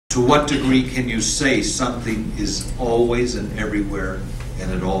To what degree can you say something is always and everywhere and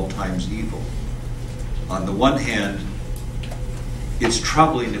at all times evil? On the one hand, it's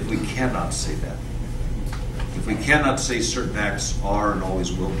troubling if we cannot say that. If we cannot say certain acts are and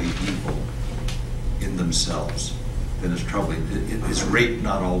always will be evil in themselves, then it's troubling. Is rape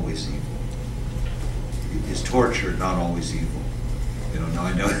not always evil? Is torture not always evil? Now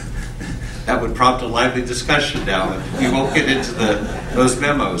I know that would prompt a lively discussion now, and we won't get into those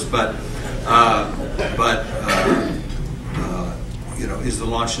memos. But is the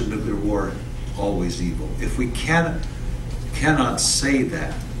launch of nuclear war always evil? If we cannot say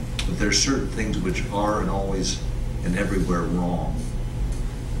that, but there are certain things which are and always and everywhere wrong,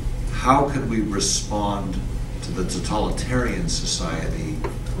 how can we respond to the totalitarian society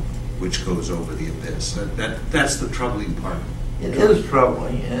which goes over the abyss? That's the troubling part. It is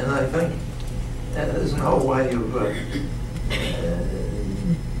troubling, and I think there's no way of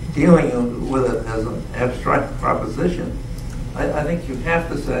dealing with it as an abstract proposition. I think you have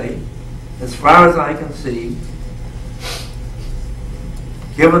to say, as far as I can see,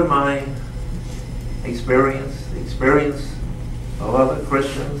 given my experience, the experience of other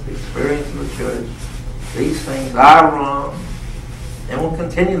Christians, the experience of the church, these things are wrong and will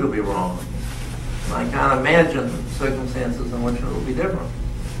continue to be wrong. And I can't imagine circumstances in which it will be different.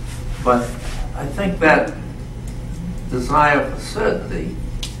 But I think that desire for certainty,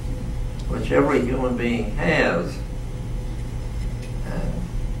 which every human being has,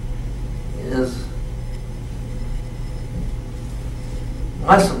 is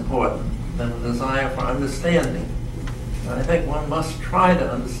less important than the desire for understanding. And I think one must try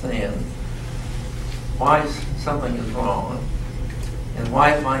to understand why something is wrong and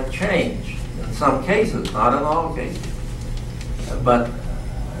why it might change in some cases, not in all cases. But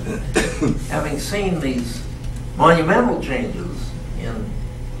having seen these monumental changes in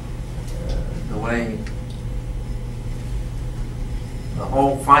the way the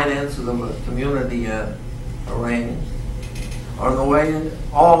whole finances of a community are arranged, or the way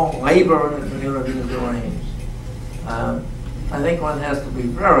all labor in a community is arranged, I think one has to be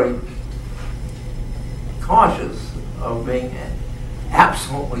very cautious of being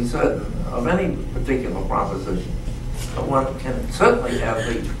absolutely certain of any particular proposition. But one can certainly have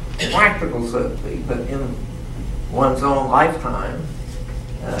the practical certainty that in one's own lifetime,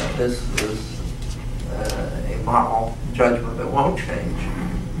 this is a moral judgment that won't change.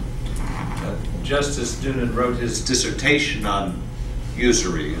 Justice Noonan wrote his dissertation on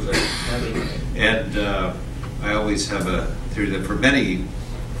usury, and I always have a theory that for many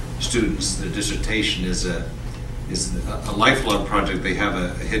students, the dissertation is a lifelong project. They have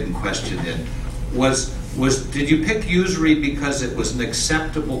a hidden question in. Did you pick usury because it was an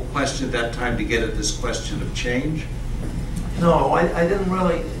acceptable question at that time to get at this question of change? No, I didn't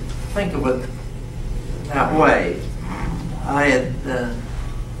really think of it that way. I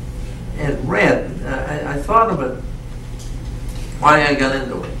had read, I thought of it, why I got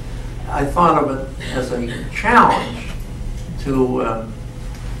into it. I thought of it as a challenge to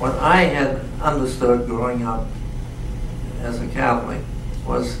what I had understood growing up as a Catholic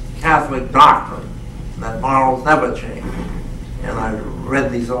was Catholic doctrine, that morals never change. And I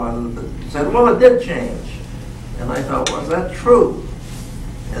read these authors that said, well, it did change. And I thought, was that true?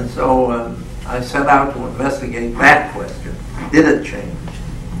 And so I set out to investigate that question. Did it change?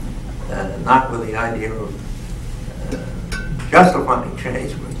 Not with the idea of justifying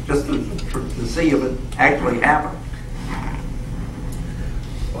change, but just to see if it actually happened.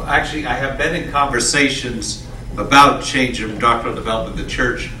 Well, actually, I have been in conversations about change and doctrinal development in the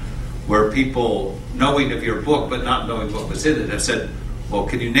church where people, knowing of your book but not knowing what was in it, have said, well,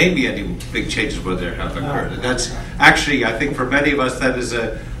 can you name me any big changes where there have occurred? And that's actually, I think for many of us, that is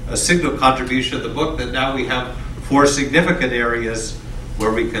a signal contribution of the book, that now we have 4 significant areas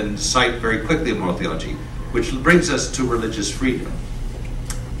where we can cite very quickly in moral theology, which brings us to religious freedom.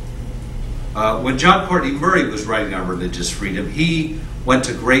 When John Courtney Murray was writing on religious freedom, he went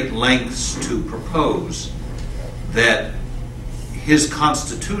to great lengths to propose that his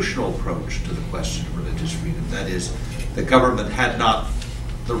constitutional approach to the question of religious freedom, that is, the government had not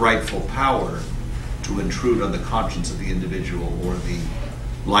the rightful power to intrude on the conscience of the individual or the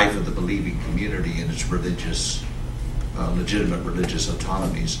life of the believing community in its religious, legitimate religious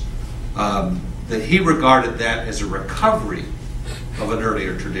autonomies, that he regarded that as a recovery of an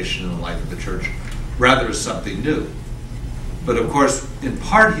earlier tradition in the life of the church, rather as something new. But of course, in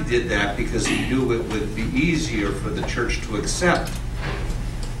part he did that because he knew it would be easier for the church to accept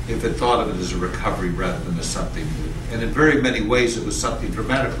if it thought of it as a recovery rather than as something new. And in very many ways it was something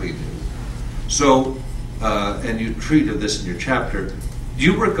dramatically new. So, and you treat of this in your chapter, Do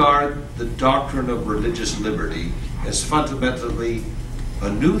you regard the doctrine of religious liberty as fundamentally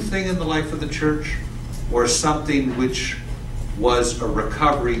a new thing in the life of the church, or something which was a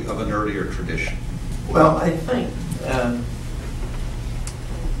recovery of an earlier tradition? Well, I think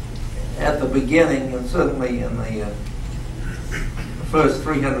at the beginning, and certainly in the first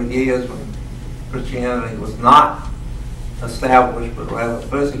 300 years when Christianity was not established but rather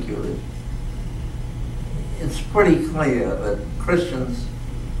persecuted, it's pretty clear that Christians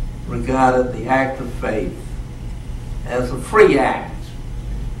regarded the act of faith as a free act.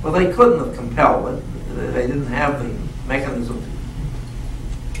 Well, they couldn't have compelled it. They didn't have the mechanism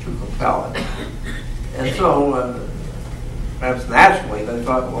to compel it. And so, perhaps naturally, they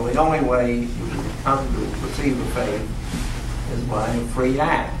thought, well, the only way you can come to receive the faith is by a free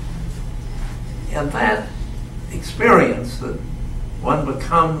act. And that experience that one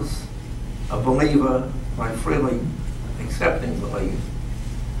becomes a believer by freely accepting belief,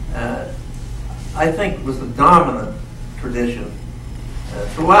 I think was the dominant tradition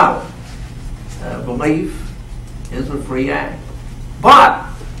throughout. Belief is a free act. But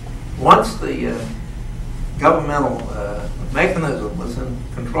once the governmental mechanism was in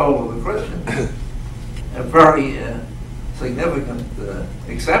control of the Christians, a very significant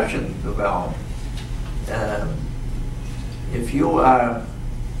exception developed. If you are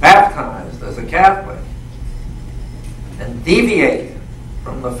baptized as a Catholic and deviate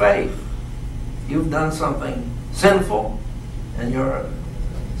from the faith, you've done something sinful and you're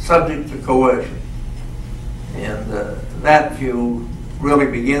subject to coercion. And that view really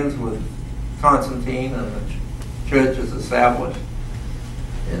begins with Constantine and the church is established.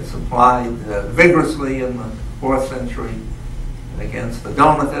 It's applied vigorously in the 4th century against the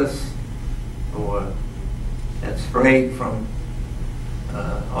Donatists, who had strayed from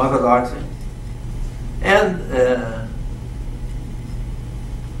orthodoxy. And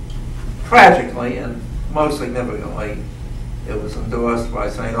tragically, and most significantly, it was endorsed by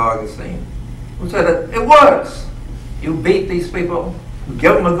St. Augustine, who said it works. You beat these people, you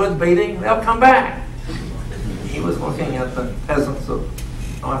give them a good beating, they'll come back. He was looking at the peasants of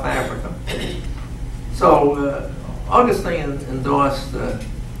North Africa. So Augustine endorsed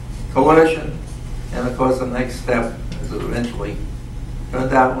coercion, and of course the next step, as it eventually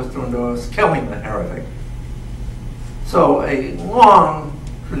turned out, was to endorse killing the heretic. So a long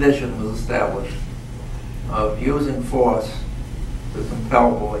tradition was established of using force to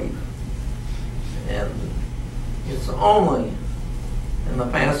compel belief. And it's only in the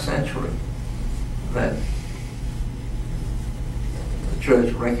past century that the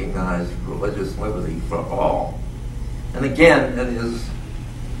church recognized religious liberty for all. And again, it is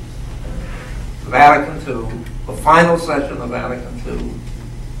Vatican II, the final session of Vatican II,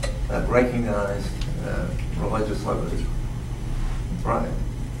 that recognized religious liberty. Right.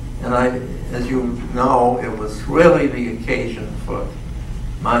 And as you know, it was really the occasion for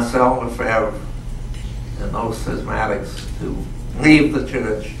Marcel Lefebvre and those schismatics to leave the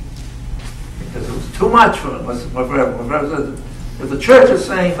church because it was too much for them. Lefebvre said, if the church is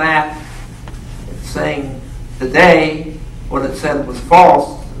saying that, it's saying today what it said was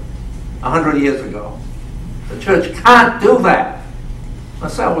false 100 years ago. The church can't do that.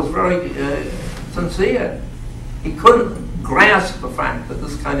 Marcel was very sincere. He couldn't grasp the fact that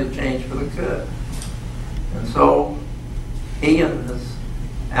this kind of change could occur. And so he and his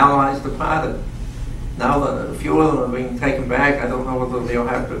allies departed. Now that a few of them are being taken back, I don't know whether they'll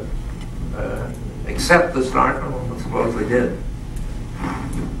have to accept this doctrine, I suppose they did.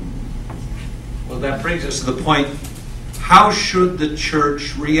 Well, that brings us to the point, how should the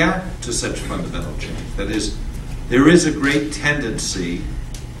church react to such fundamental change? That is, there is a great tendency,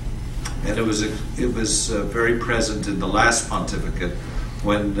 and it was very present in the last pontificate,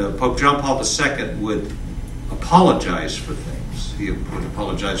 when Pope John Paul II would apologize for things. He would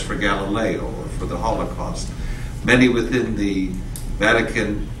apologize for Galileo or for the Holocaust. Many within the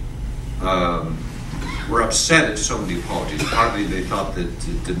Vatican were upset at so many apologies. Partly they thought that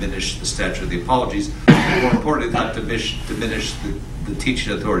to diminish the stature of the apologies, but more importantly, not diminish the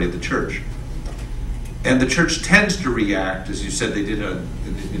teaching authority of the church. And the church tends to react, as you said they did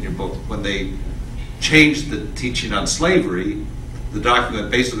in your book, when they changed the teaching on slavery. The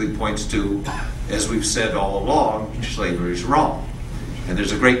document basically points to, as we've said all along, slavery is wrong. And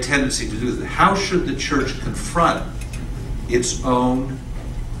there's a great tendency to do that. How should the church confront its own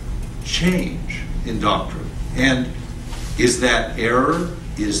change in doctrine? And is that error?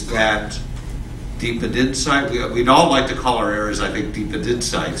 Is that deepened insight? We'd all like to call our errors, I think, deepened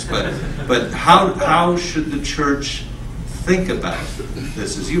insights. But how should the church think about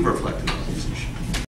this as you've reflected on?